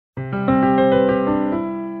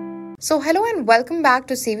So hello and welcome back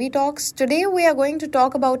to CV Talks. Today we are going to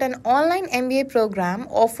talk about an online MBA program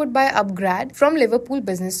offered by Upgrad from Liverpool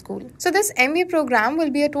Business School. So this MBA program will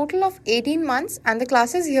be a total of 18 months and the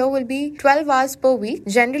classes here will be 12 hours per week.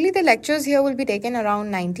 Generally the lectures here will be taken around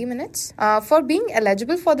 90 minutes. For being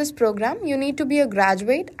eligible for this program, you need to be a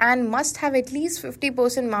graduate and must have at least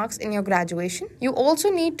 50% marks in your graduation. You also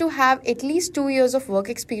need to have at least 2 years of work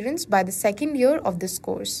experience by the second year of this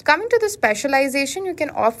course. Coming to the specialization, you can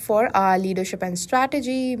opt for leadership and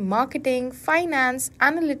strategy, marketing, finance,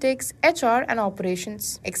 analytics, HR and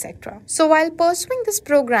operations, etc. So while pursuing this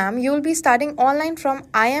program, you will be studying online from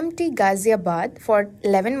IMT GHAZIABAD for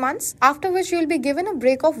 11 months, after which you will be given a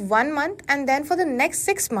break of 1 month, and then for the next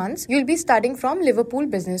 6 months, you will be studying from Liverpool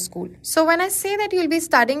Business School. So when I say that you will be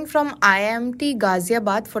studying from IMT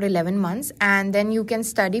GHAZIABAD for 11 months and then you can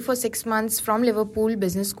study for 6 months from Liverpool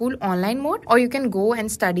Business School online mode, or you can go and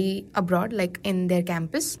study abroad like in their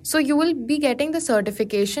campus. So you will be getting the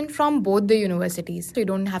certification from both the universities. So you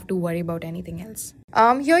don't have to worry about anything else.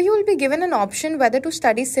 Here you will be given an option whether to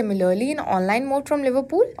study similarly in online mode from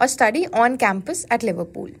Liverpool or study on campus at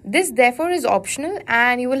Liverpool. This therefore is optional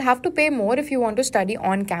and you will have to pay more if you want to study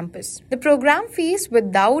on campus. The program fees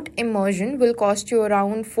without immersion will cost you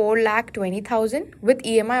around 4,20,000 with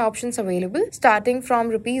EMI options available starting from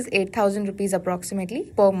rupees 8,000 rupees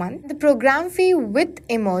approximately per month. The program fee with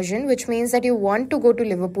immersion, which means that you want to go to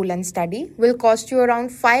Liverpool and study, will cost you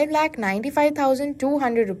around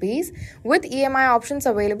 5,95,200 rupees with EMI options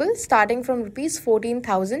available starting from rupees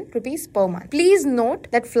 14,000 rupees per month. Please note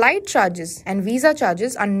that flight charges and visa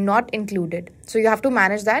charges are not included. So you have to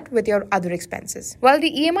manage that with your other expenses. Well,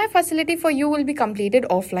 the EMI facility for you will be completed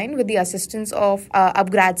offline with the assistance of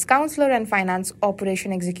Upgrad's counselor and finance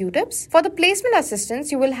operation executives. For the placement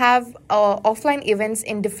assistance, you will have offline events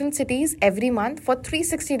in different cities every month for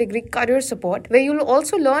 360-degree career support, where you will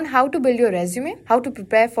also learn how to build your resume, how to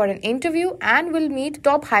prepare for an interview, and will meet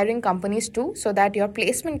top hiring companies too, so that your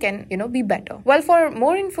placement can, be better. Well, for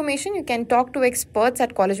more information, you can talk to experts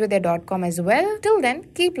at collegevidya.com as well. Till then,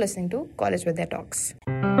 keep listening to College Vidya Talks.